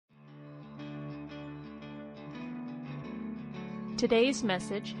Today's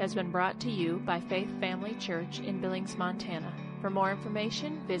message has been brought to you by Faith Family Church in Billings, Montana. For more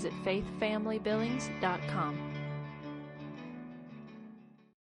information, visit faithfamilybillings.com.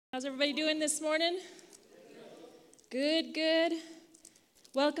 How's everybody doing this morning? Good, good.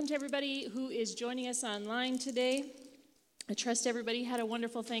 Welcome to everybody who is joining us online today. I trust everybody had a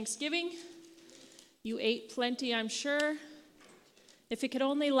wonderful Thanksgiving. You ate plenty, I'm sure. If it could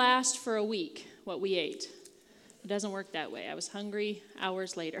only last for a week, what we ate. It doesn't work that way. I was hungry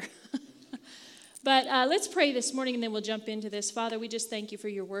hours later. But let's pray this morning, and then we'll jump into this. Father, we just thank you for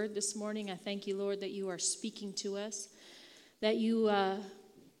your word this morning. I thank you, Lord, that you are speaking to us, that you are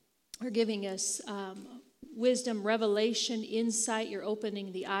giving us wisdom, revelation, insight. You're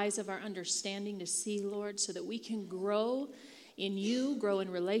opening the eyes of our understanding to see, Lord, so that we can grow in you, grow in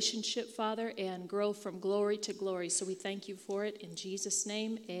relationship, Father, and grow from glory to glory. So we thank you for it. In Jesus'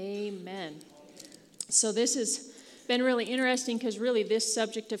 name, amen. So this has been really interesting because really this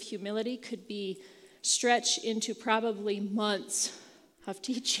subject of humility could be stretched into probably months of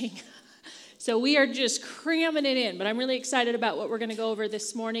teaching. So we are just cramming it in, but I'm really excited about what we're going to go over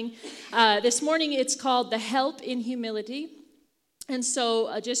this morning. This morning it's called the help in humility. And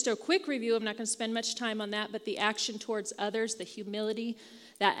so just a quick review, I'm not going to spend much time on that, but the action towards others, the humility,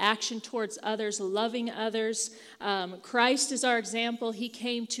 that action towards others, loving others. Christ is our example. He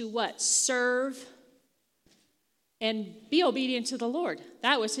came to what? Serve and be obedient to the Lord.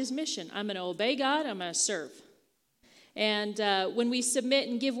 That was his mission. I'm going to obey God. I'm going to serve. And when we submit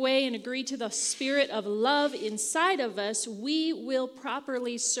and give way and agree to the spirit of love inside of us, we will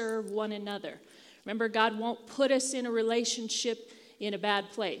properly serve one another. Remember, God won't put us in a relationship in a bad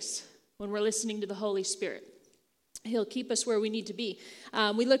place when we're listening to the Holy Spirit. He'll keep us where we need to be.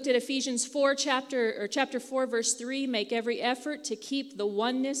 We looked at Ephesians 4, chapter 4, verse 3. Make every effort to keep the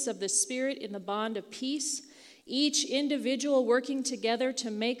oneness of the Spirit in the bond of peace, each individual working together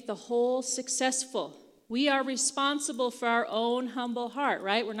to make the whole successful. We are responsible for our own humble heart,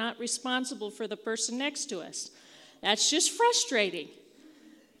 right? We're not responsible for the person next to us. That's just frustrating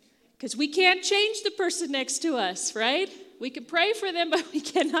because we can't change the person next to us, right? We can pray for them, but we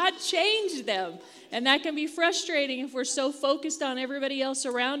cannot change them. And that can be frustrating if we're so focused on everybody else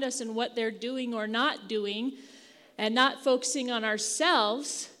around us and what they're doing or not doing and not focusing on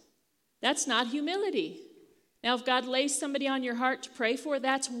ourselves. That's not humility. Now, if God lays somebody on your heart to pray for,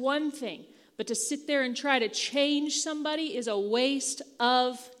 that's one thing. But to sit there and try to change somebody is a waste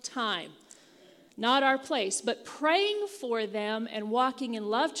of time. Not our place. But praying for them and walking in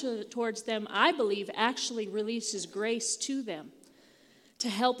love towards them, I believe, actually releases grace to them to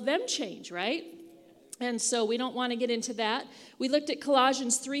help them change, right? And so we don't want to get into that. We looked at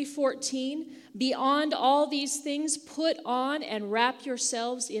Colossians 3:14. Beyond all these things, put on and wrap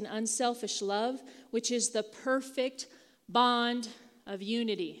yourselves in unselfish love, which is the perfect bond of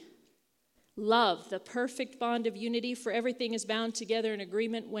unity. Love, the perfect bond of unity, for everything is bound together in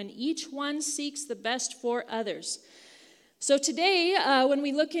agreement when each one seeks the best for others. So today, when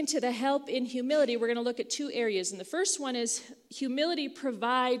we look into the help in humility, we're going to look at two areas. And the first one is humility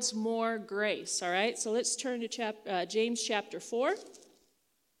provides more grace, all right? So let's turn to James chapter 4.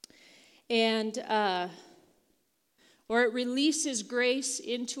 And, or it releases grace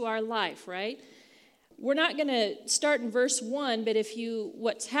into our life, right? We're not going to start in verse 1, but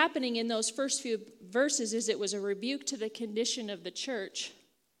what's happening in those first few verses is it was a rebuke to the condition of the church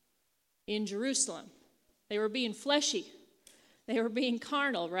in Jerusalem. They were being fleshy. They were being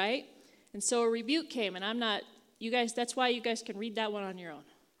carnal, right? And so a rebuke came, and that's why you guys can read that one on your own,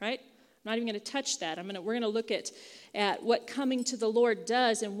 right? I'm not even going to touch that. We're going to look at what coming to the Lord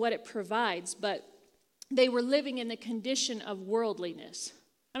does and what it provides, but they were living in the condition of worldliness.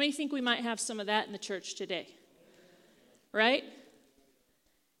 How many think we might have some of that in the church today? Right?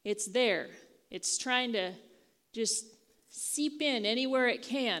 It's there. It's trying to just seep in anywhere it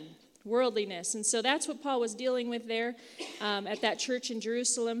can, worldliness. And so that's what Paul was dealing with there at that church in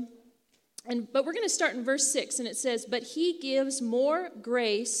Jerusalem. But we're going to start in verse 6, and it says, "But he gives more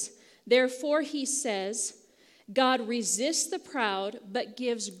grace, therefore he says, God resists the proud, but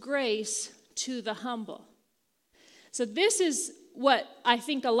gives grace to the humble." So this is what I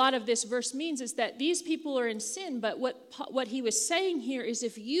think a lot of this verse means, is that these people are in sin, but what he was saying here is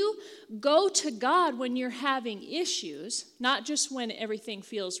if you go to God when you're having issues, not just when everything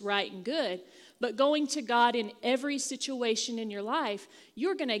feels right and good, but going to God in every situation in your life,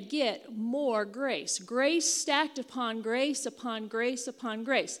 you're going to get more grace. Grace stacked upon grace, upon grace, upon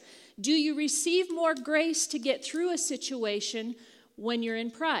grace. Do you receive more grace to get through a situation when you're in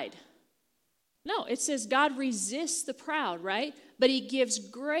pride? No, it says God resists the proud, right? but he gives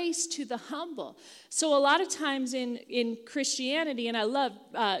grace to the humble. So a lot of times in Christianity, and I love,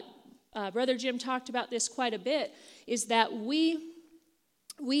 Brother Jim talked about this quite a bit, is that we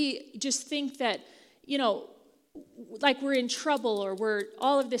just think that, like we're in trouble or we're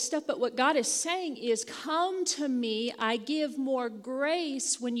all of this stuff. But what God is saying is, come to me. I give more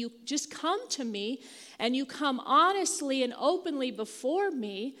grace when you just come to me and you come honestly and openly before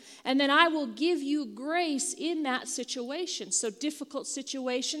me, and then I will give you grace in that situation. So difficult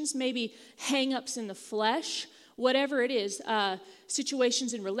situations, maybe hang-ups in the flesh, whatever it is,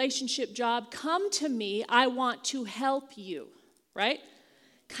 situations in relationship, job, come to me. I want to help you, right?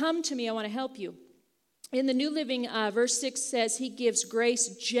 Come to me. I want to help you. In the New Living, verse 6 says he gives grace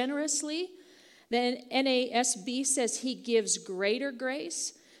generously. Then NASB says he gives greater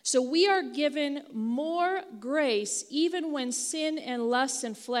grace. So we are given more grace even when sin and lust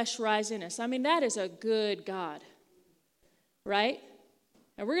and flesh rise in us. I mean, that is a good God, right?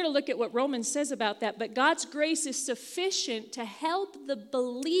 And we're going to look at what Romans says about that. But God's grace is sufficient to help the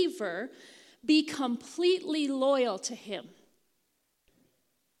believer be completely loyal to him.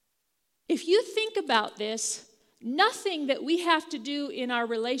 If you think about this, nothing that we have to do in our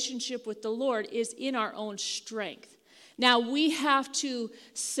relationship with the Lord is in our own strength. Now, we have to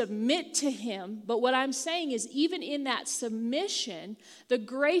submit to him, but what I'm saying is even in that submission, the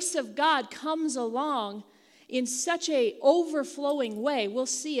grace of God comes along in such a overflowing way, we'll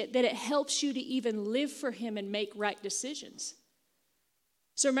see it, that it helps you to even live for him and make right decisions.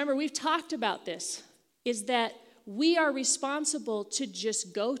 So remember, we've talked about this, is that we are responsible to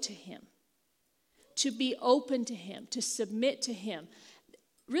just go to him, to be open to him, to submit to him.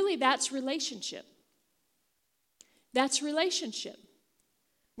 Really, that's relationship. That's relationship.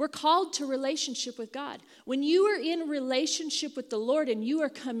 We're called to relationship with God. When you are in relationship with the Lord and you are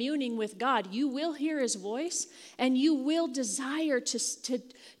communing with God, you will hear his voice and you will desire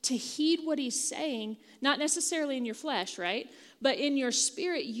to heed what he's saying, not necessarily in your flesh, right? But in your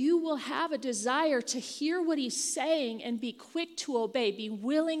spirit, you will have a desire to hear what he's saying and be quick to obey, be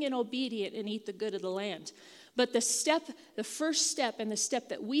willing and obedient and eat the good of the land. But the first step and the step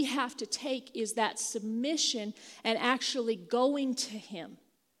that we have to take is that submission and actually going to him.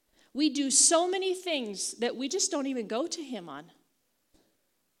 We do so many things that we just don't even go to him on.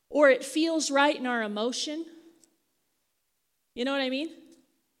 Or it feels right in our emotion. You know what I mean?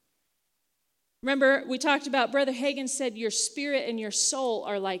 Remember, we talked about, Brother Hagin said, your spirit and your soul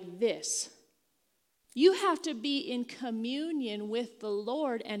are like this. You have to be in communion with the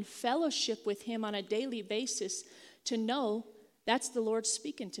Lord and fellowship with him on a daily basis to know that's the Lord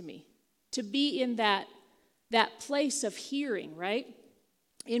speaking to me. To be in that place of hearing, right?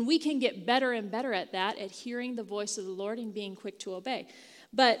 And we can get better and better at that, at hearing the voice of the Lord and being quick to obey.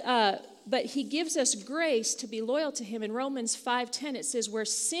 But he gives us grace to be loyal to him. In Romans 5:10, it says, where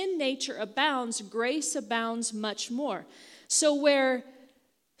sin nature abounds, grace abounds much more. So where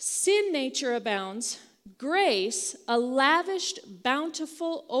sin nature abounds, grace, a lavished,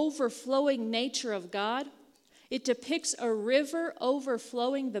 bountiful, overflowing nature of God, it depicts a river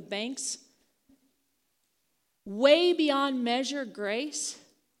overflowing the banks, way beyond measure grace.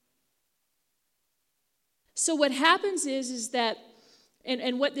 So what happens is that,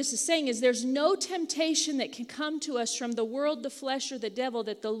 and what this is saying is there's no temptation that can come to us from the world, the flesh, or the devil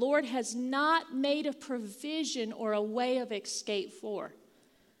that the Lord has not made a provision or a way of escape for.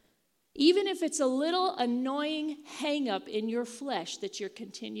 Even if it's a little annoying hang-up in your flesh that you're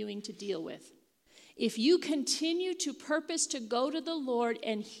continuing to deal with. If you continue to purpose to go to the Lord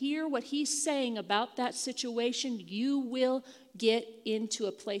and hear what he's saying about that situation, you will get into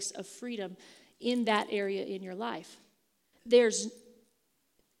a place of freedom in that area in your life.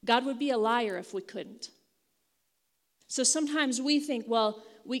 God would be a liar if we couldn't. So sometimes we think, well,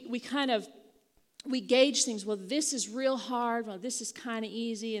 we gauge things. Well, this is real hard. Well, this is kind of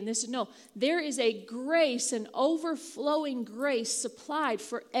easy. And no, there is a grace, an overflowing grace supplied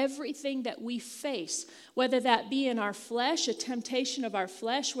for everything that we face, whether that be in our flesh, a temptation of our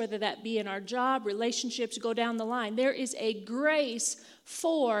flesh, whether that be in our job, relationships, go down the line. There is a grace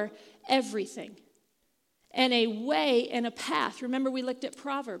for everything, and a way and a path. Remember, we looked at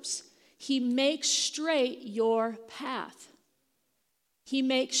Proverbs. He makes straight your path. He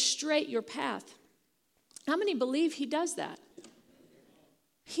makes straight your path. How many believe he does that?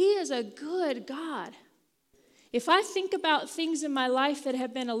 He is a good God. If I think about things in my life that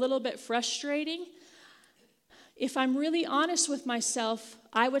have been a little bit frustrating, if I'm really honest with myself,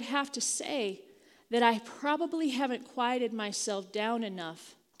 I would have to say that I probably haven't quieted myself down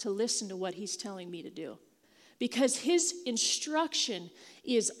enough to listen to what he's telling me to do. Because his instruction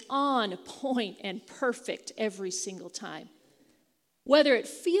is on point and perfect every single time. Whether it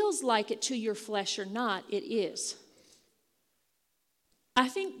feels like it to your flesh or not, it is. I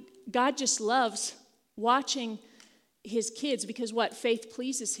think God just loves watching his kids because what? Faith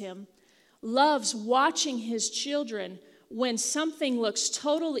pleases him. Loves watching his children when something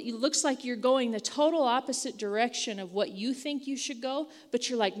looks like you're going the total opposite direction of what you think you should go, but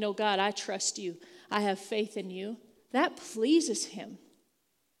you're like, no, God, I trust you. I have faith in you. That pleases him.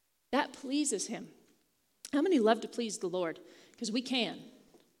 That pleases him. How many love to please the Lord? Because we can,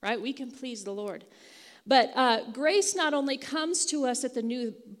 right? We can please the Lord. But grace not only comes to us at the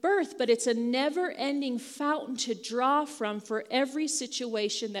new birth, but it's a never-ending fountain to draw from for every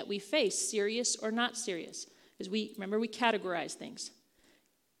situation that we face, serious or not serious. Because we categorize things.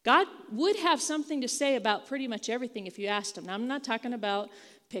 God would have something to say about pretty much everything if you asked him. Now, I'm not talking about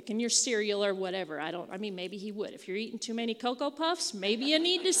picking your cereal or whatever. Maybe he would. If you're eating too many Cocoa Puffs, maybe you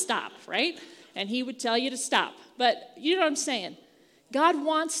need to stop, right? And he would tell you to stop. But you know what I'm saying? God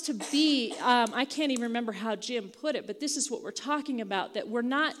wants to be, I can't even remember how Jim put it, but this is what we're talking about, that we're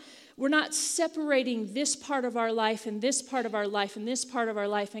not separating this part of our life and this part of our life and this part of our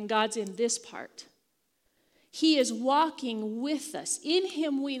life, and God's in this part. He is walking with us. In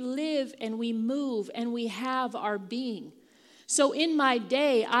him we live and we move and we have our being. So in my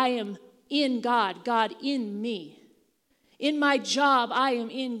day, I am in God, God in me. In my job, I am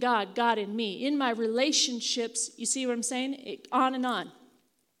in God, God in me. In my relationships, you see what I'm saying? On and on.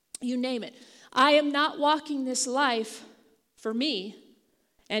 You name it. I am not walking this life for me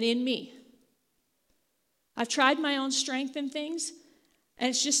and in me. I've tried my own strength in things, and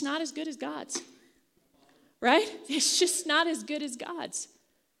it's just not as good as God's. Right? It's just not as good as God's.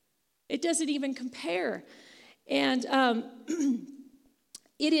 It doesn't even compare. And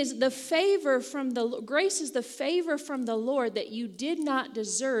it is the favor from grace is the favor from the Lord that you did not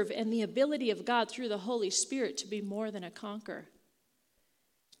deserve, and the ability of God through the Holy Spirit to be more than a conqueror.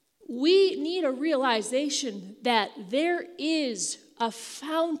 We need a realization that there is a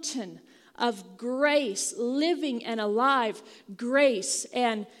fountain of grace, living and alive grace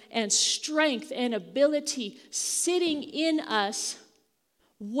and strength and ability sitting in us,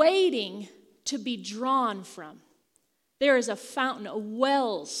 waiting to be drawn from. There is a fountain, a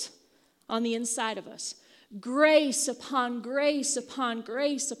wells on the inside of us. Grace upon grace upon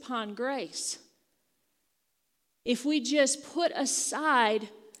grace upon grace. If we just put aside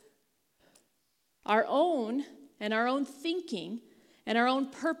our own thinking and our own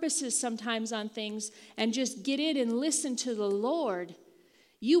purposes sometimes on things and just get in and listen to the Lord,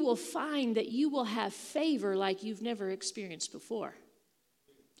 you will find that you will have favor like you've never experienced before.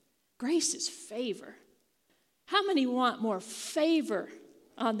 Grace is favor. How many want more favor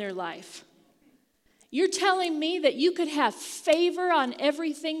on their life? You're telling me that you could have favor on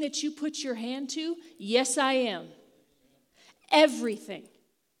everything that you put your hand to? Yes, I am. Everything.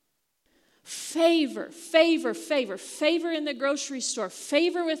 Favor, favor, favor. Favor in the grocery store.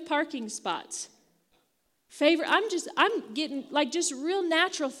 Favor with parking spots. Favor, I'm getting like just real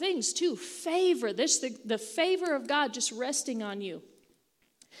natural things too. Favor, the favor of God just resting on you.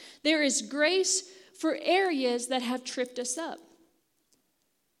 There is grace for areas that have tripped us up.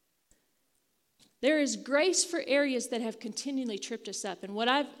 There is grace for areas that have continually tripped us up. And what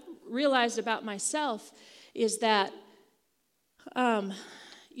I've realized about myself is that,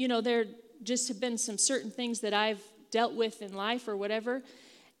 there just have been some certain things that I've dealt with in life or whatever.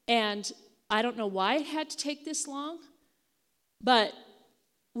 And I don't know why it had to take this long. But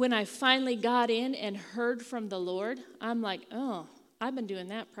when I finally got in and heard from the Lord, I'm like, oh, I've been doing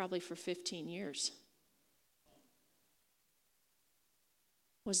that probably for 15 years.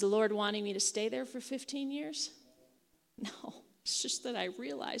 Was the Lord wanting me to stay there for 15 years? No, it's just that I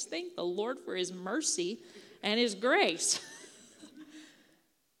realized, thank the Lord for his mercy and his grace.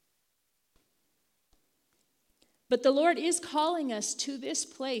 But the Lord is calling us to this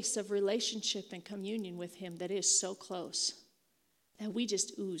place of relationship and communion with him that is so close that we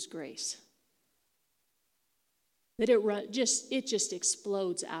just ooze grace. That it just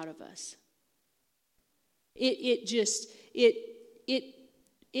explodes out of us. It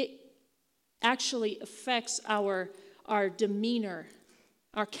actually affects our demeanor,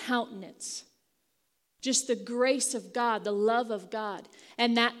 our countenance. Just the grace of God, the love of God.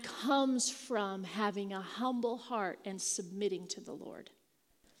 And that comes from having a humble heart and submitting to the Lord.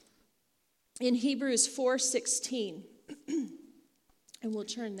 In Hebrews 4:16, and we'll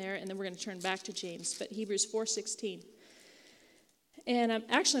turn there, and then we're going to turn back to James, but Hebrews 4:16. And I'm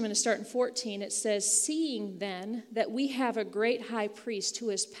going to start in 14. It says, seeing then that we have a great high priest who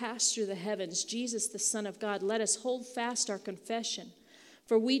has passed through the heavens, Jesus, the Son of God, let us hold fast our confession.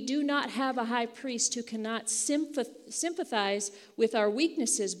 For we do not have a high priest who cannot sympathize with our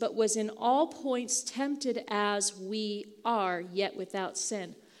weaknesses, but was in all points tempted as we are, yet without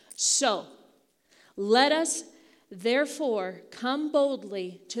sin. So, let us therefore come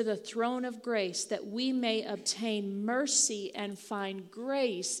boldly to the throne of grace, that we may obtain mercy and find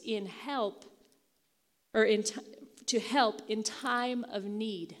grace to help in time of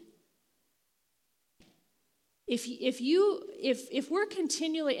need. If we're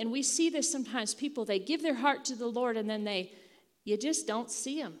continually, and we see this sometimes, people, they give their heart to the Lord and then you just don't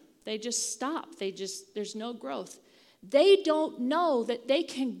see them. They just stop. There's no growth. They don't know that they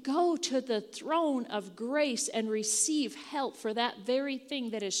can go to the throne of grace and receive help for that very thing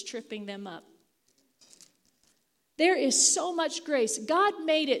that is tripping them up. There is so much grace. God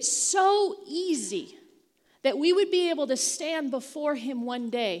made it so easy that we would be able to stand before him one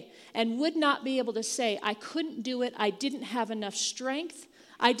day and would not be able to say, I couldn't do it, I didn't have enough strength,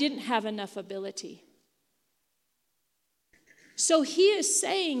 I didn't have enough ability. So he is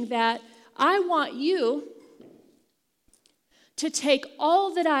saying that I want you to take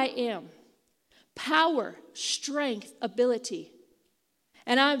all that I am, power, strength, ability,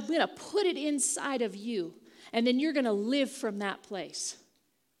 and I'm going to put it inside of you, and then you're going to live from that place.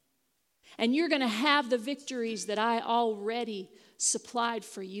 And you're going to have the victories that I already supplied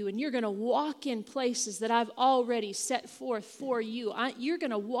for you. And you're going to walk in places that I've already set forth for you. You're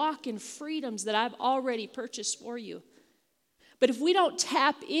going to walk in freedoms that I've already purchased for you. But if we don't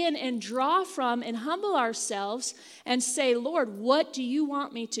tap in and draw from and humble ourselves and say, Lord, what do you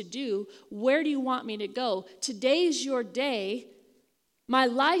want me to do? Where do you want me to go? Today's your day. My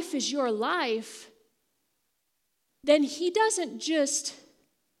life is your life. Then he doesn't just...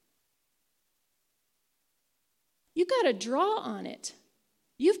 You got to draw on it.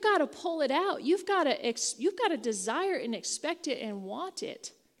 You've got to pull it out. You've got to desire and expect it and want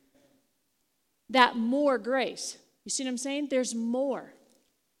it. That more grace. You see what I'm saying? There's more.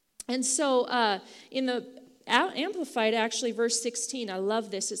 And so in the Amplified, actually, verse 16, I love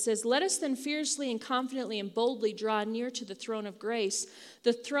this. It says, let us then fiercely and confidently and boldly draw near to the throne of grace,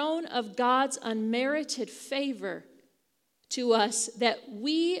 the throne of God's unmerited favor to us, that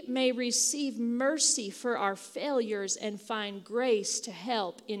we may receive mercy for our failures and find grace to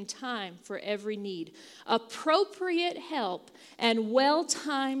help in time for every need. Appropriate help and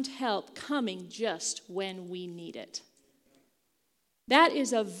well-timed help coming just when we need it. That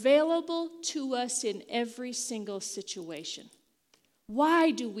is available to us in every single situation.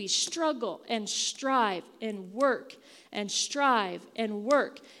 Why do we struggle and strive and work and strive and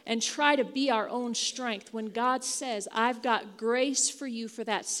work and try to be our own strength when God says, I've got grace for you for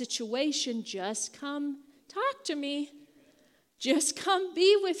that situation? Just come talk to me. Just come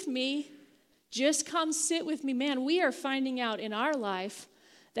be with me. Just come sit with me. Man, we are finding out in our life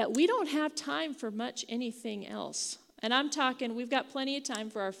that we don't have time for much anything else. And I'm talking, we've got plenty of time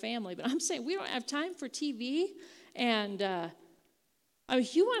for our family, but I'm saying we don't have time for TV. And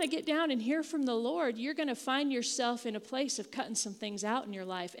if you want to get down and hear from the Lord, you're going to find yourself in a place of cutting some things out in your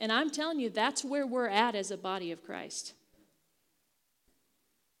life. And I'm telling you, that's where we're at as a body of Christ.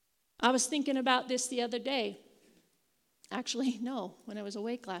 I was thinking about this the other day. Actually, no, when I was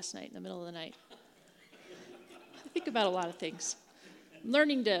awake last night in the middle of the night. I think about a lot of things. I'm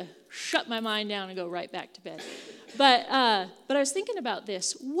learning to shut my mind down and go right back to bed. But I was thinking about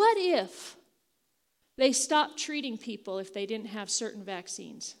this. What if they stopped treating people if they didn't have certain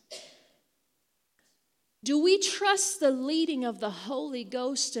vaccines? Do we trust the leading of the Holy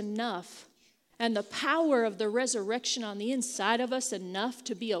Ghost enough and the power of the resurrection on the inside of us enough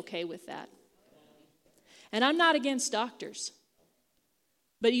to be okay with that? And I'm not against doctors,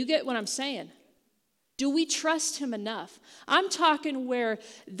 but you get what I'm saying. Do we trust him enough? I'm talking where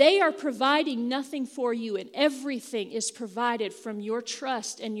they are providing nothing for you and everything is provided from your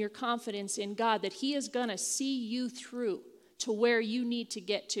trust and your confidence in God that he is going to see you through to where you need to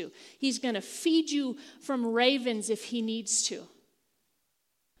get to. He's going to feed you from ravens if he needs to.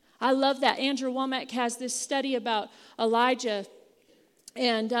 I love that. Andrew Womack has this study about Elijah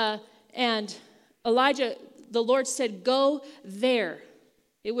and Elijah, the Lord said, go there.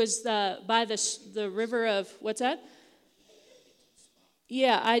 It was by the river of, what's that?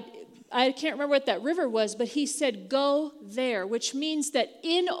 Yeah, I can't remember what that river was, but he said, go there, which means that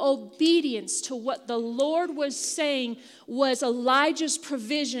in obedience to what the Lord was saying was Elijah's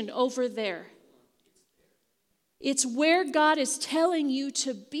provision over there. It's where God is telling you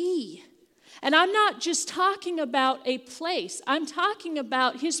to be. And I'm not just talking about a place. I'm talking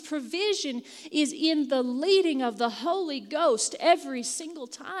about his provision is in the leading of the Holy Ghost every single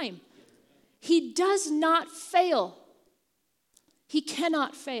time. He does not fail. He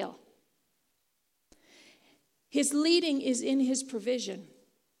cannot fail. His leading is in his provision.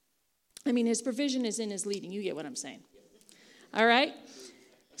 His provision is in his leading. You get what I'm saying. All right?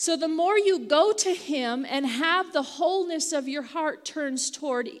 So the more you go to him and have the wholeness of your heart turns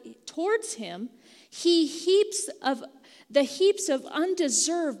towards him, the heaps of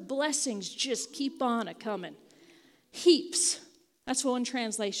undeserved blessings just keep on a-coming. Heaps. That's what one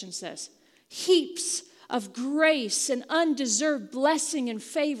translation says. Heaps of grace and undeserved blessing and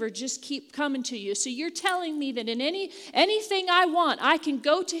favor just keep coming to you. So you're telling me that in anything I want, I can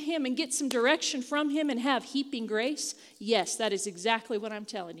go to him and get some direction from him and have heaping grace? Yes, that is exactly what I'm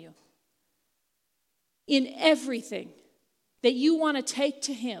telling you. In everything that you want to take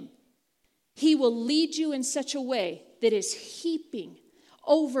to him, he will lead you in such a way that is heaping,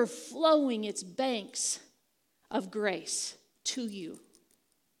 overflowing its banks of grace to you.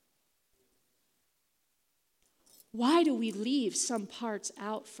 Why do we leave some parts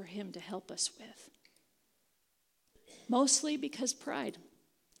out for him to help us with? Mostly because pride.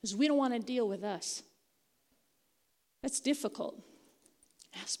 Because we don't want to deal with us. That's difficult.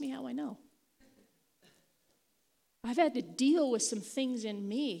 Ask me how I know. I've had to deal with some things in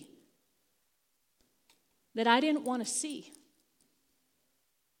me that I didn't want to see.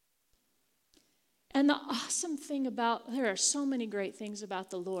 And the awesome thing there are so many great things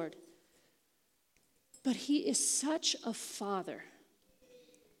about the Lord. But he is such a father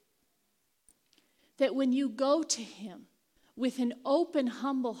that when you go to him with an open,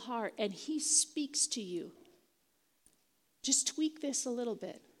 humble heart and he speaks to you, just tweak this a little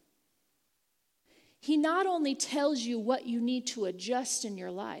bit. He not only tells you what you need to adjust in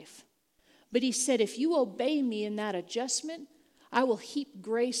your life, but he said, if you obey me in that adjustment, I will heap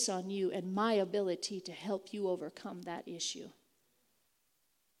grace on you and my ability to help you overcome that issue.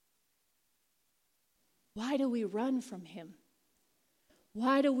 Why do we run from him?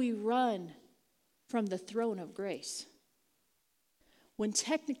 Why do we run from the throne of grace? When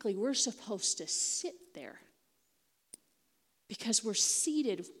technically we're supposed to sit there because we're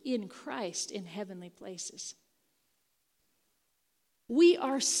seated in Christ in heavenly places. We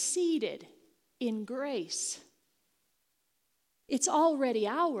are seated in grace. It's already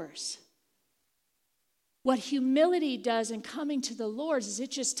ours. What humility does in coming to the Lord is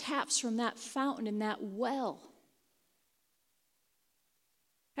it just taps from that fountain and that well.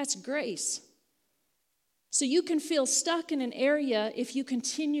 That's grace. So you can feel stuck in an area if you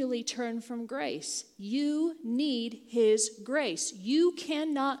continually turn from grace. You need his grace. You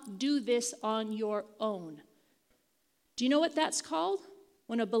cannot do this on your own. Do you know what that's called?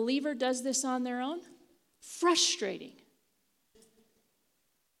 When a believer does this on their own? Frustrating.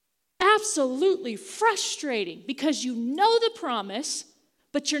 Absolutely frustrating because you know the promise,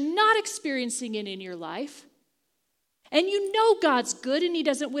 but you're not experiencing it in your life. And you know God's good and he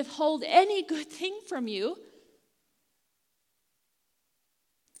doesn't withhold any good thing from you.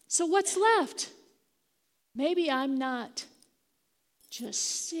 So what's left? Maybe I'm not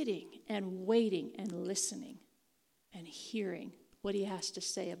just sitting and waiting and listening and hearing what he has to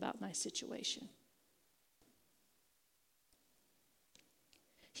say about my situation.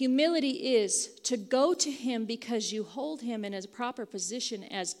 Humility is to go to him because you hold him in a proper position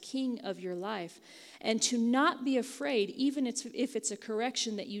as king of your life, and to not be afraid even if it's a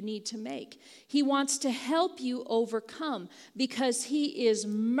correction that you need to make. He wants to help you overcome because he is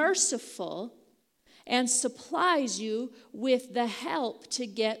merciful and supplies you with the help to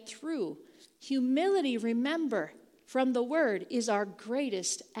get through. Humility, remember, from the word, is our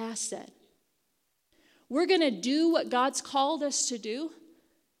greatest asset. We're going to do what God's called us to do,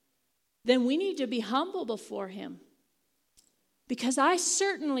 then we need to be humble before him. Because I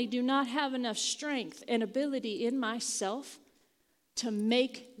certainly do not have enough strength and ability in myself to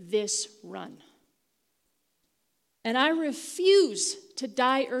make this run. And I refuse to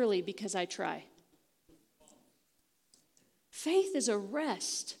die early because I try. Faith is a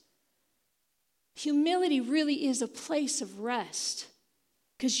rest. Humility really is a place of rest.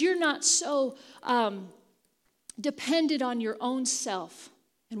 Because you're not so dependent on your own self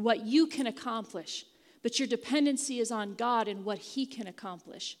and what you can accomplish, but your dependency is on God and what he can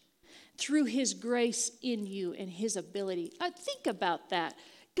accomplish through his grace in you and his ability. Think about that.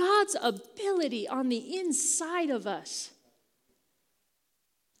 God's ability on the inside of us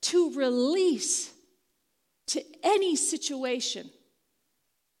to release to any situation.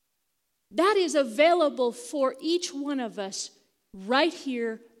 That is available for each one of us right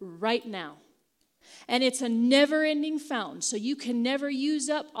here, right now. And it's a never-ending fountain, so you can never use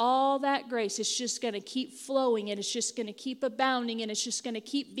up all that grace. It's just going to keep flowing, and it's just going to keep abounding, and it's just going to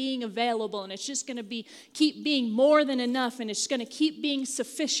keep being available, and it's just going to keep being more than enough, and it's going to keep being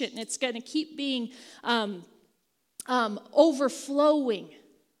sufficient, and it's going to keep being overflowing.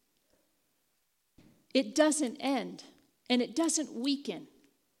 It doesn't end, and it doesn't weaken,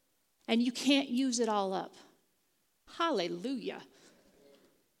 and you can't use it all up. Hallelujah.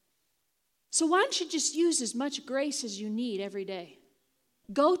 So why don't you just use as much grace as you need every day?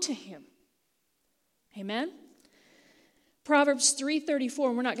 Go to him. Amen? Proverbs 3:34,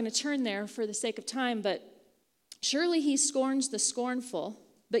 and we're not going to turn there for the sake of time, but surely he scorns the scornful,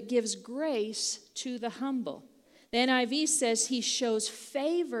 but gives grace to the humble. The NIV says he shows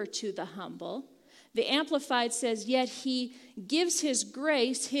favor to the humble. The Amplified says, yet he gives his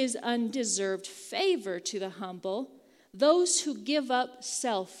grace, his undeserved favor to the humble, those who give up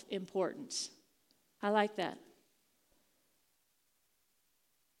self-importance. I like that.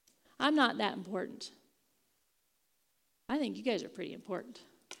 I'm not that important. I think you guys are pretty important.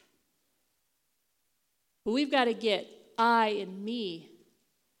 But we've got to get I and me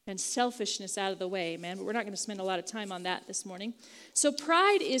and selfishness out of the way, man. But we're not going to spend a lot of time on that this morning. So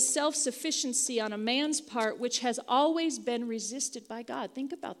pride is self-sufficiency on a man's part, which has always been resisted by God.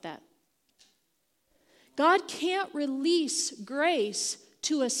 Think about that. God can't release grace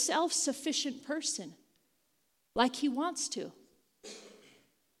to a self-sufficient person like he wants to.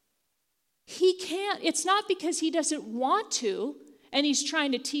 He can't. It's not because he doesn't want to and he's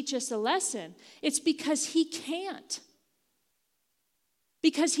trying to teach us a lesson. It's because he can't.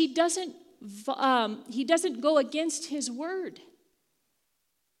 Because he doesn't go against his word.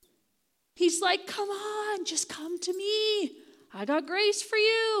 He's like, come on, just come to me. I got grace for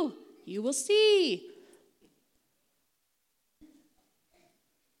you. You will see.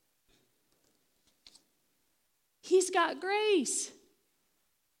 He's got grace.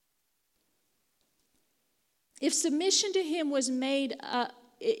 If submission to him was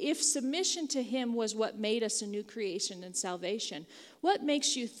what made us a new creation and salvation, what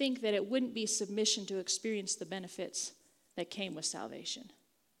makes you think that it wouldn't be submission to experience the benefits that came with salvation?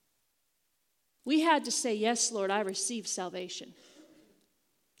 We had to say, yes, Lord, I receive salvation.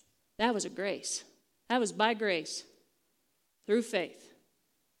 That was a grace. That was by grace, through faith.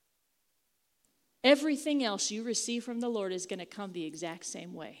 Everything else you receive from the Lord is going to come the exact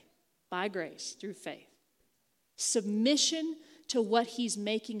same way, by grace, through faith. Submission to what he's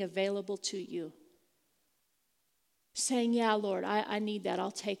making available to you. Saying, yeah, Lord, I need that. I'll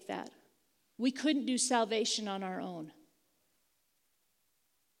take that. We couldn't do salvation on our own.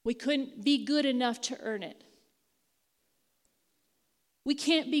 We couldn't be good enough to earn it. We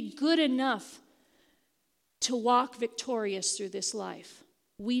can't be good enough to walk victorious through this life.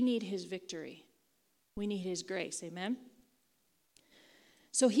 We need his victory. We need his grace. Amen?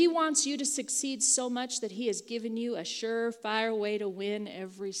 So he wants you to succeed so much that he has given you a surefire way to win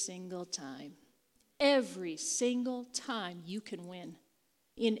every single time. Every single time you can win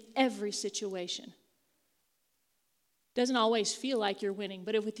in every situation. Doesn't always feel like you're winning,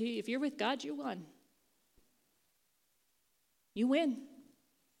 but if you're with God, you won. You win.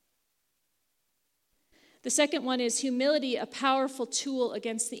 The second one is humility, a powerful tool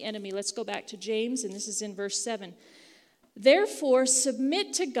against the enemy. Let's go back to James, and this is in verse 7. Therefore,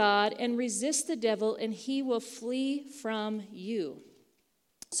 submit to God and resist the devil, and he will flee from you.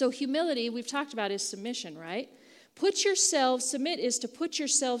 So humility, we've talked about, is submission, right? Submit is to put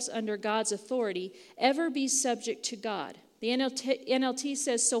yourselves under God's authority. Ever be subject to God. The NLT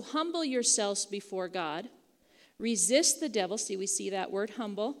says, so humble yourselves before God. Resist the devil. See, we see that word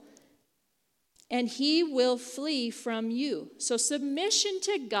humble. And he will flee from you. So submission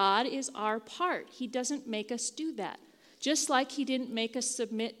to God is our part. He doesn't make us do that. Just like he didn't make us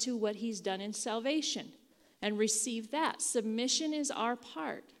submit to what he's done in salvation and receive that. Submission is our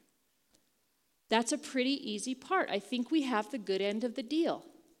part. That's a pretty easy part. I think we have the good end of the deal.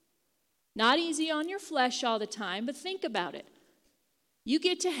 Not easy on your flesh all the time, but think about it. You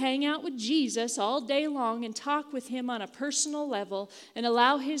get to hang out with Jesus all day long and talk with him on a personal level and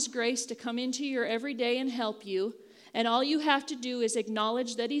allow his grace to come into your everyday and help you. And all you have to do is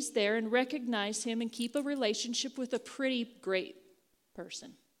acknowledge that he's there and recognize him and keep a relationship with a pretty great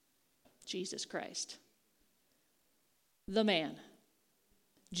person, Jesus Christ. The man,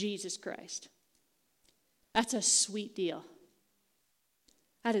 Jesus Christ. That's a sweet deal.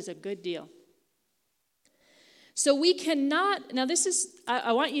 That is a good deal. So we cannot, now this is,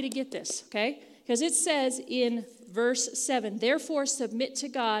 I want you to get this, okay? Because it says in verse 7, therefore submit to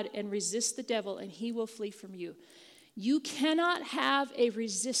God and resist the devil and he will flee from you. You cannot have a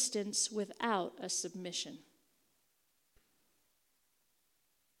resistance without a submission.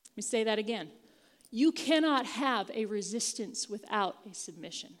 Let me say that again. You cannot have a resistance without a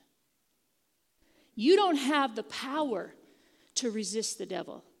submission. You don't have the power to resist the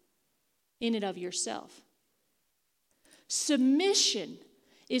devil in and of yourself. Submission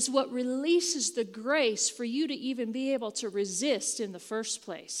is what releases the grace for you to even be able to resist in the first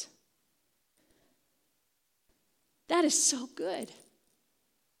place. That is so good.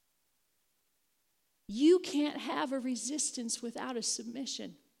 You can't have a resistance without a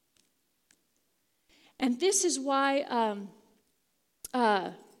submission. And this is why, I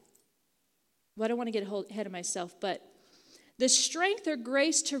don't want to get ahead of myself, but the strength or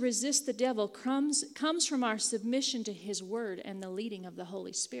grace to resist the devil comes from our submission to his word and the leading of the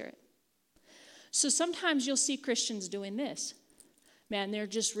Holy Spirit. So sometimes you'll see Christians doing this. Man, they're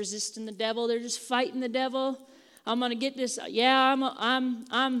just resisting the devil. They're just fighting the devil. I'm going to get this. Yeah,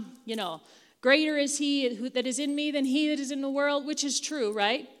 I'm greater is he that is in me than he that is in the world, which is true,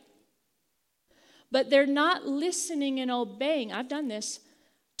 right? But they're not listening and obeying. I've done this.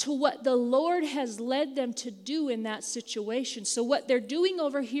 To what the Lord has led them to do in that situation. So what they're doing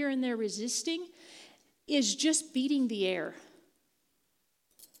over here and they're resisting is just beating the air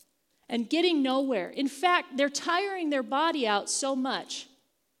and getting nowhere. In fact, they're tiring their body out so much,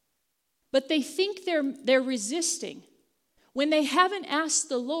 but they think they're resisting when they haven't asked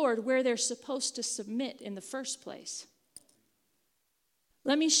the Lord where they're supposed to submit in the first place.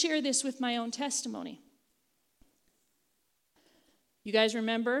 Let me share this with my own testimony. You guys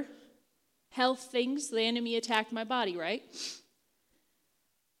remember health things? The enemy attacked my body, right?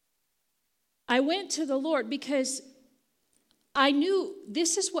 I went to the Lord because I knew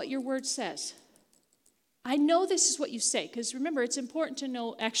this is what your word says. I know this is what you say, because remember, it's important to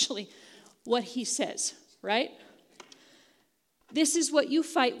know actually what he says, right? This is what you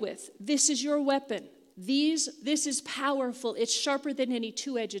fight with. This is your weapon. This is powerful. It's sharper than any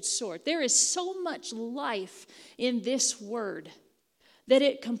two-edged sword. There is so much life in this word that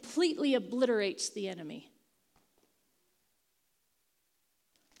it completely obliterates the enemy.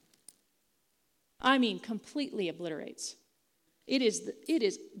 I mean, completely obliterates. It is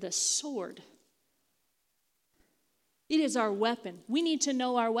the sword. It is our weapon. We need to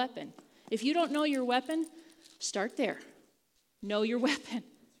know our weapon. If you don't know your weapon, start there. Know your weapon.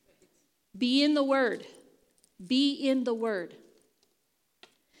 Be in the Word. Be in the Word.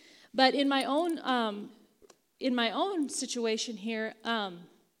 But in my own situation here,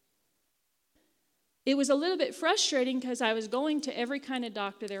 it was a little bit frustrating because I was going to every kind of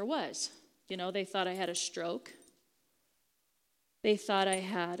doctor there was. You know, they thought I had a stroke. They thought I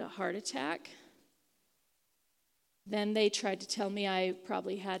had a heart attack. Then they tried to tell me I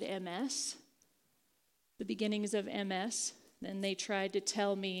probably had MS, the beginnings of MS. Then they tried to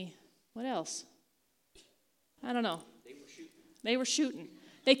tell me, what else? I don't know. They were shooting.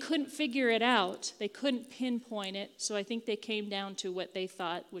 They couldn't figure it out. They couldn't pinpoint it. So I think they came down to what they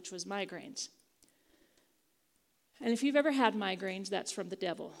thought, which was migraines. And if you've ever had migraines, that's from the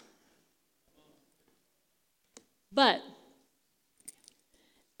devil. But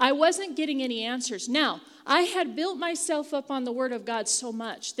I wasn't getting any answers. Now, I had built myself up on the Word of God so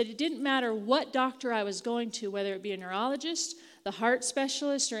much that it didn't matter what doctor I was going to, whether it be a neurologist, the heart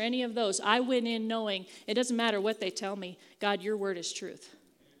specialist, or any of those. I went in knowing it doesn't matter what they tell me. God, your word is truth.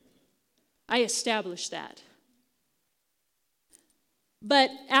 I established that. But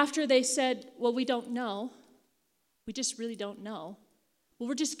after they said, well, we don't know. We just really don't know. Well,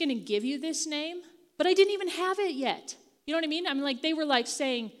 we're just going to give you this name. But I didn't even have it yet. You know what I mean? I'm like, they were like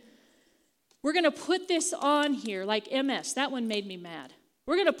saying, we're going to put this on here, like MS. That one made me mad.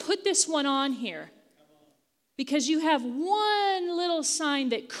 We're going to put this one on here because you have one little sign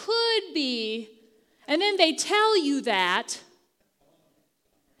that could be, and then they tell you that,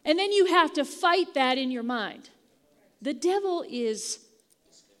 and then you have to fight that in your mind. The devil is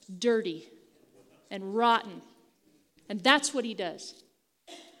dirty and rotten, and that's what he does.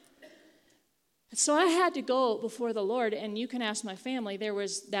 So I had to go before the Lord, and you can ask my family. There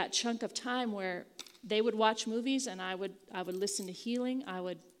was that chunk of time where they would watch movies, and I would listen to healing. I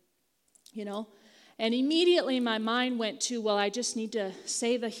would, and immediately my mind went to, well, I just need to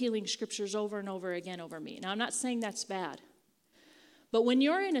say the healing scriptures over and over again over me. Now, I'm not saying that's bad. But when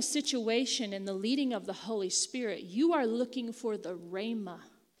you're in a situation in the leading of the Holy Spirit, you are looking for the Rhema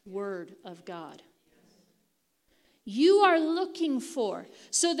word of God. you are looking for.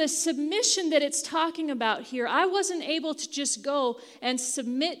 So the submission that it's talking about here, I wasn't able to just go and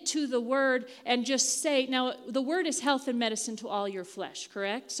submit to the word and just say, now the word is health and medicine to all your flesh,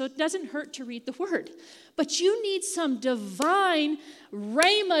 correct? So it doesn't hurt to read the word. But you need some divine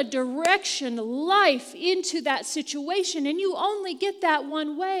rhema direction, life into that situation. And you only get that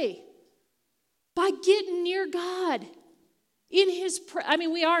one way, by getting near God.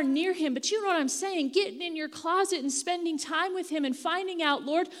 We are near him, but you know what I'm saying? Getting in your closet and spending time with him and finding out,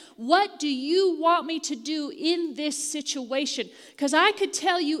 Lord, what do you want me to do in this situation? Because I could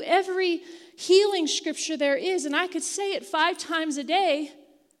tell you every healing scripture there is, and I could say it 5 times a day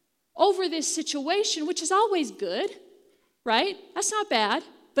over this situation, which is always good, right? That's not bad,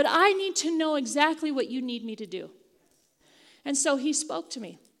 but I need to know exactly what you need me to do. And so he spoke to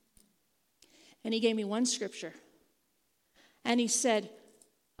me, and he gave me one scripture. And he said,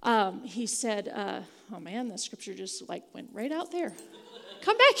 oh man, the scripture just went right out there.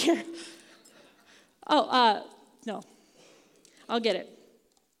 Come back here. No, I'll get it.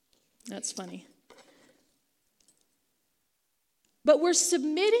 That's funny. But we're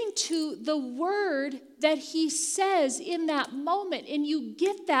submitting to the word that he says in that moment. And you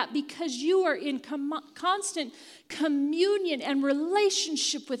get that because you are in constant communion and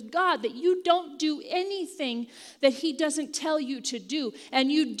relationship with God, that you don't do anything that he doesn't tell you to do.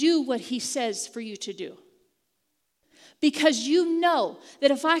 And you do what he says for you to do. Because you know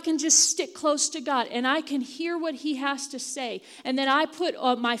that if I can just stick close to God and I can hear what he has to say, and then I put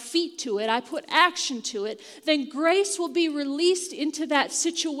my feet to it, I put action to it, then grace will be released into that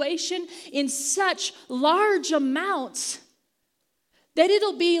situation in such large amounts that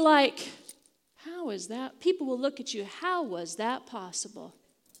it'll be like, how is that? People will look at you, how was that possible?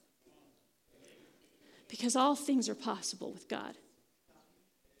 Because all things are possible with God.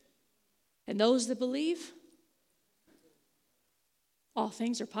 And those that believe, all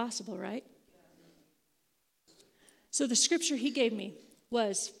things are possible, right? So the scripture he gave me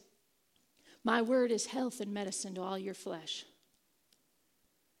was, my word is health and medicine to all your flesh.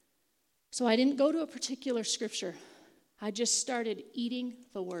 So I didn't go to a particular scripture. I just started eating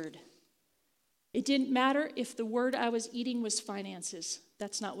the word. It didn't matter if the word I was eating was finances.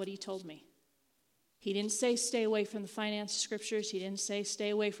 That's not what he told me. He didn't say stay away from the finance scriptures. He didn't say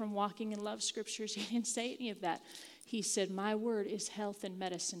stay away from walking in love scriptures. He didn't say any of that. He said, my word is health and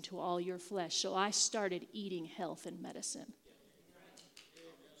medicine to all your flesh. So I started eating health and medicine.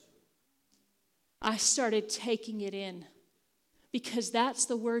 I started taking it in because that's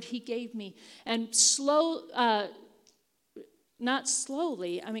the word he gave me. And not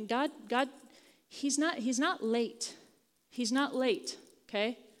slowly. I mean, God, he's not late. He's not late,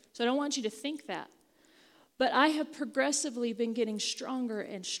 okay? So I don't want you to think that. But I have progressively been getting stronger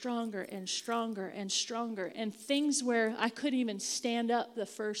and stronger and stronger and stronger. And things where I couldn't even stand up the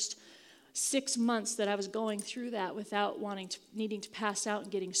first 6 months that I was going through that without needing to pass out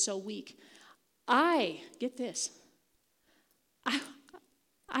and getting so weak. Get this,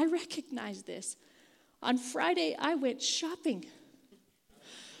 I recognize this. On Friday, I went shopping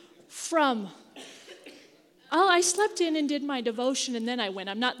I slept in and did my devotion and then I went.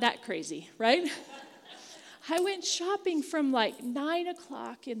 I'm not that crazy, right? I went shopping from 9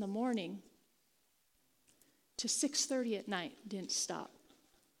 o'clock in the morning to 6:30 at night. Didn't stop.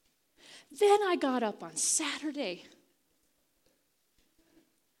 Then I got up on Saturday.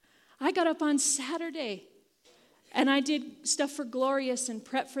 And I did stuff for Glorious and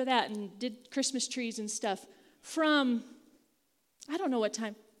prep for that and did Christmas trees and stuff from, I don't know what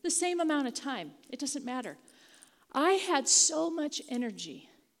time, the same amount of time. It doesn't matter. I had so much energy.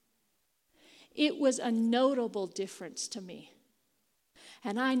 It was a notable difference to me.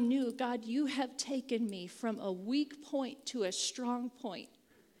 And I knew, God, you have taken me from a weak point to a strong point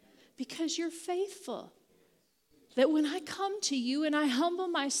because you're faithful. That when I come to you and I humble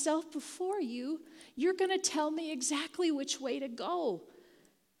myself before you, you're going to tell me exactly which way to go.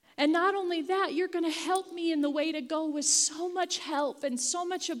 And not only that, you're going to help me in the way to go with so much help and so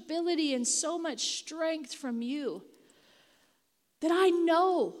much ability and so much strength from you that I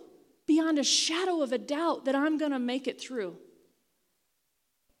know beyond a shadow of a doubt that I'm going to make it through.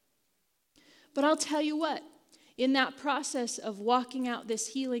 But I'll tell you what, in that process of walking out this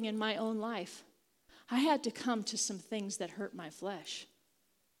healing in my own life, I had to come to some things that hurt my flesh.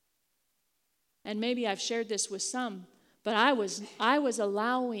 And maybe I've shared this with some, but I was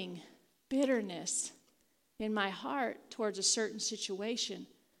allowing bitterness in my heart towards a certain situation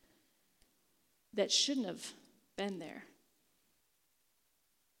that shouldn't have been there.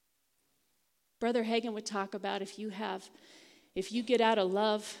 Brother Hagin would talk about if you get out of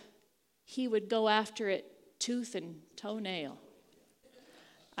love, he would go after it tooth and toenail.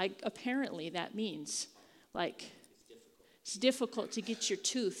 Apparently that means, like, it's difficult to get your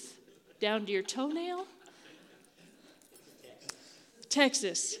tooth down to your toenail.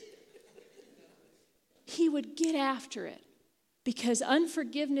 Texas. He would get after it because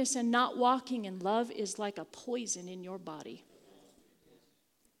unforgiveness and not walking in love is like a poison in your body.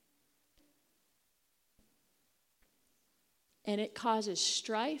 And it causes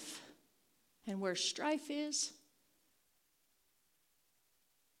strife. And where strife is,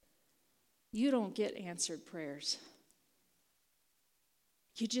 you don't get answered prayers.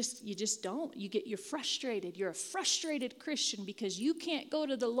 You just don't. You're frustrated. You're a frustrated Christian because you can't go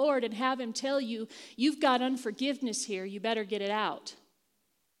to the Lord and have him tell you, you've got unforgiveness here, you better get it out.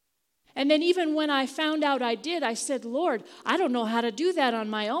 And then even when I found out I did, I said, Lord, I don't know how to do that on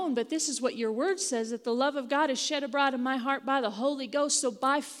my own, but this is what your word says, that the love of God is shed abroad in my heart by the Holy Ghost. So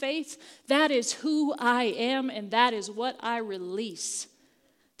by faith, that is who I am, and that is what I release.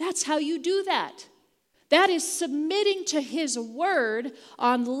 That's how you do that. That is submitting to his word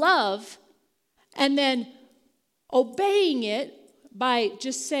on love and then obeying it by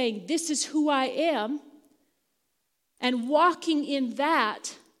just saying, this is who I am, and walking in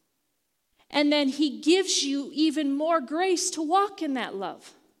that. And then he gives you even more grace to walk in that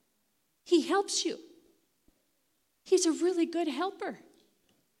love. He helps you. He's a really good helper.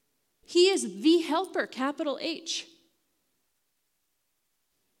 He is the helper, capital H.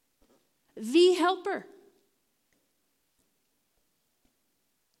 The helper.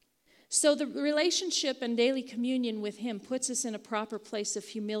 So the relationship and daily communion with him puts us in a proper place of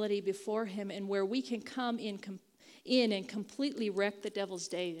humility before him, and where we can come in and completely wreck the devil's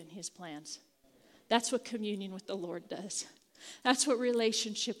day and his plans. That's what communion with the Lord does. That's what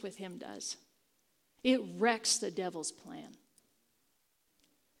relationship with him does. It wrecks the devil's plan.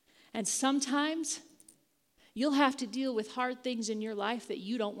 And sometimes you'll have to deal with hard things in your life that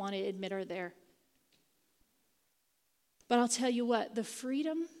you don't want to admit are there. But I'll tell you what, the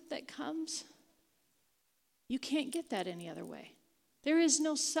freedom that comes, you can't get that any other way. There is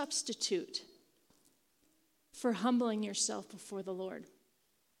no substitute for humbling yourself before the Lord.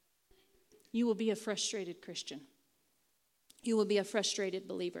 You will be a frustrated Christian. You will be a frustrated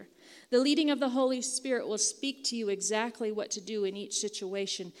believer. The leading of the Holy Spirit will speak to you exactly what to do in each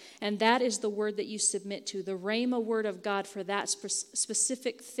situation, and that is the word that you submit to, the Rhema word of God for that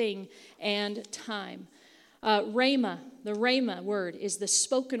specific thing and time. Rhema, the Rhema word, is the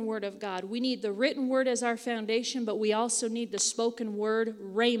spoken word of God. We need the written word as our foundation, but we also need the spoken word,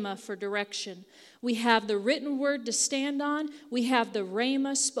 Rhema, for direction. We have the written word to stand on. We have the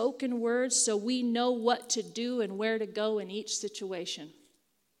Rhema, spoken word, so we know what to do and where to go in each situation.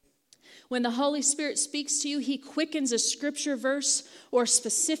 When the Holy Spirit speaks to you, he quickens a scripture verse or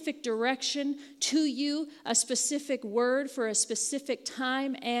specific direction to you, a specific word for a specific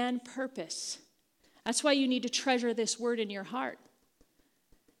time and purpose. That's why you need to treasure this word in your heart.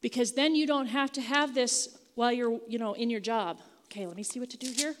 Because then you don't have to have this while you're, in your job. Okay, let me see what to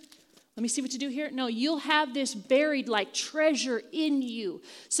do here. Let me see what to do here. No, you'll have this buried like treasure in you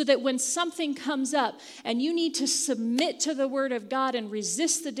so that when something comes up and you need to submit to the word of God and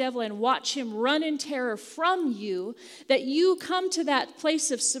resist the devil and watch him run in terror from you, that you come to that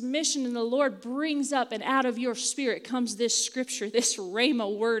place of submission and the Lord brings up, and out of your spirit comes this scripture, this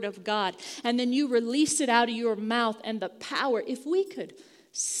Rhema word of God. And then you release it out of your mouth, and the power, if we could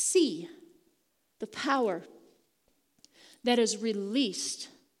see the power that is released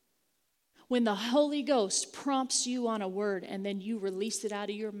when the Holy Ghost prompts you on a word and then you release it out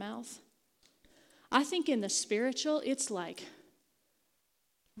of your mouth. I think in the spiritual, it's like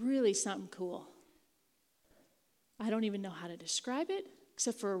really something cool. I don't even know how to describe it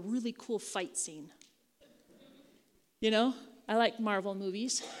except for a really cool fight scene. I like Marvel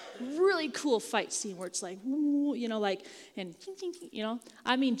movies. Really cool fight scene where it's like, and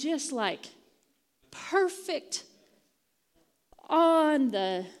I mean, just like perfect on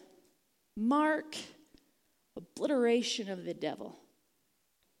the mark, obliteration of the devil.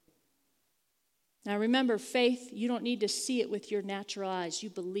 Now remember, faith, you don't need to see it with your natural eyes. You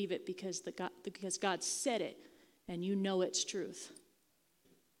believe it because God said it, and you know it's truth.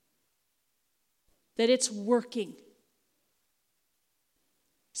 That it's working.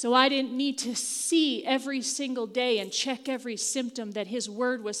 So I didn't need to see every single day and check every symptom that his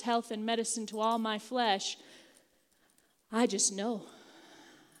word was health and medicine to all my flesh. I just know.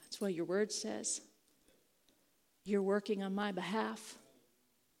 That's what your word says. You're working on my behalf.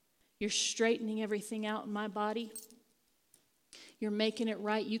 You're straightening everything out in my body. You're making it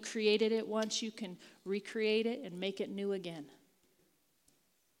right. You created it once. You can recreate it and make it new again.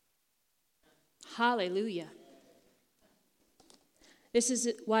 Hallelujah. This is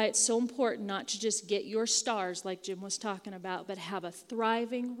why it's so important not to just get your stars like Jim was talking about, but have a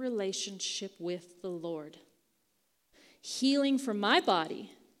thriving relationship with the Lord. Healing for my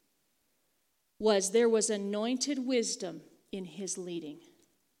body there was anointed wisdom in his leading.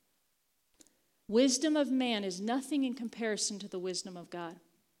 Wisdom of man is nothing in comparison to the wisdom of God.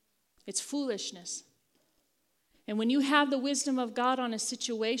 It's foolishness. And when you have the wisdom of God on a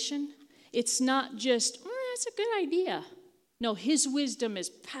situation, it's not just, that's a good idea. No, his wisdom is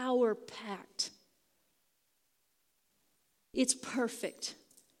power-packed. It's perfect.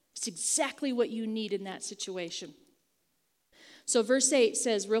 It's exactly what you need in that situation. So verse 8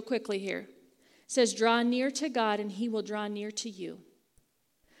 says, real quickly here, says, draw near to God and he will draw near to you.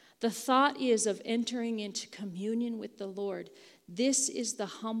 The thought is of entering into communion with the Lord. This is the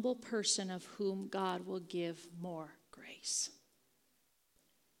humble person of whom God will give more grace.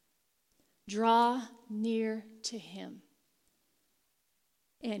 Draw near to him,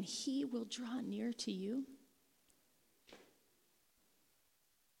 and he will draw near to you.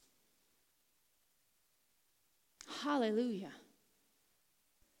 Hallelujah.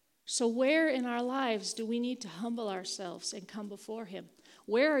 So where in our lives do we need to humble ourselves and come before him?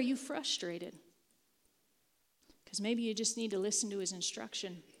 Where are you frustrated? Because maybe you just need to listen to his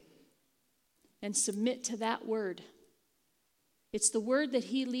instruction and submit to that word. It's the word that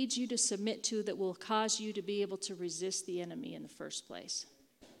he leads you to submit to that will cause you to be able to resist the enemy in the first place.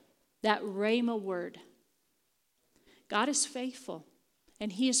 That rhema word. God is faithful,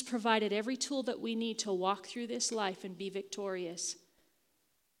 and he has provided every tool that we need to walk through this life and be victorious.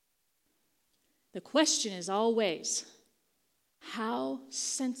 The question is always, how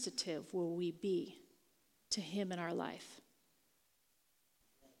sensitive will we be to him in our life?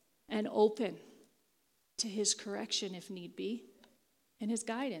 And open to his correction if need be, and his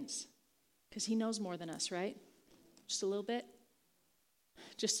guidance. Because he knows more than us, right? Just a little bit?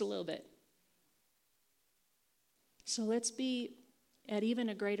 Just a little bit. So let's be at even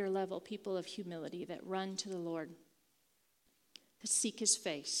a greater level people of humility that run to the Lord, that seek his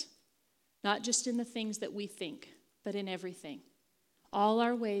face, not just in the things that we think, but in everything. All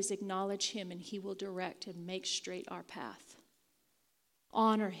our ways acknowledge him, and he will direct and make straight our path.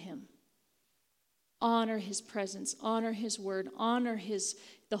 Honor him. Honor his presence. Honor his word. Honor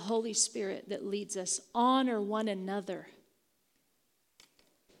the Holy Spirit that leads us. Honor one another.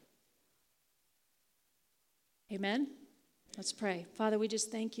 Amen? Let's pray. Father, we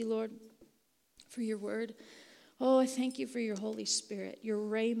just thank you, Lord, for your word. Oh, I thank you for your Holy Spirit, your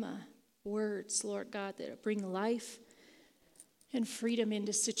rhema words, Lord God, that bring life and freedom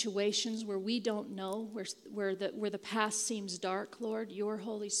into situations where we don't know, where the past seems dark, Lord. Your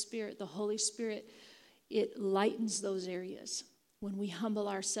Holy Spirit, the Holy Spirit, it lightens those areas when we humble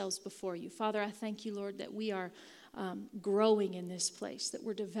ourselves before you. Father, I thank you, Lord, that we are growing in this place, that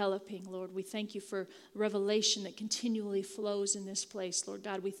we're developing, Lord. We thank you for revelation that continually flows in this place, Lord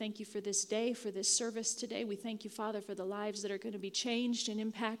God. We thank you for this day, for this service today. We thank you, Father, for the lives that are going to be changed and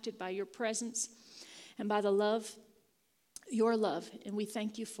impacted by your presence and by the love, your love, and we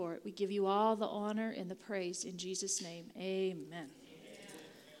thank you for it. We give you all the honor and the praise in Jesus' name. Amen.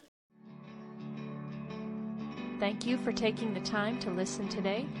 Thank you for taking the time to listen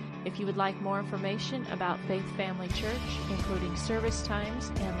today. If you would like more information about Faith Family Church, including service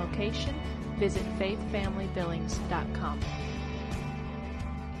times and location, visit faithfamilybillings.com.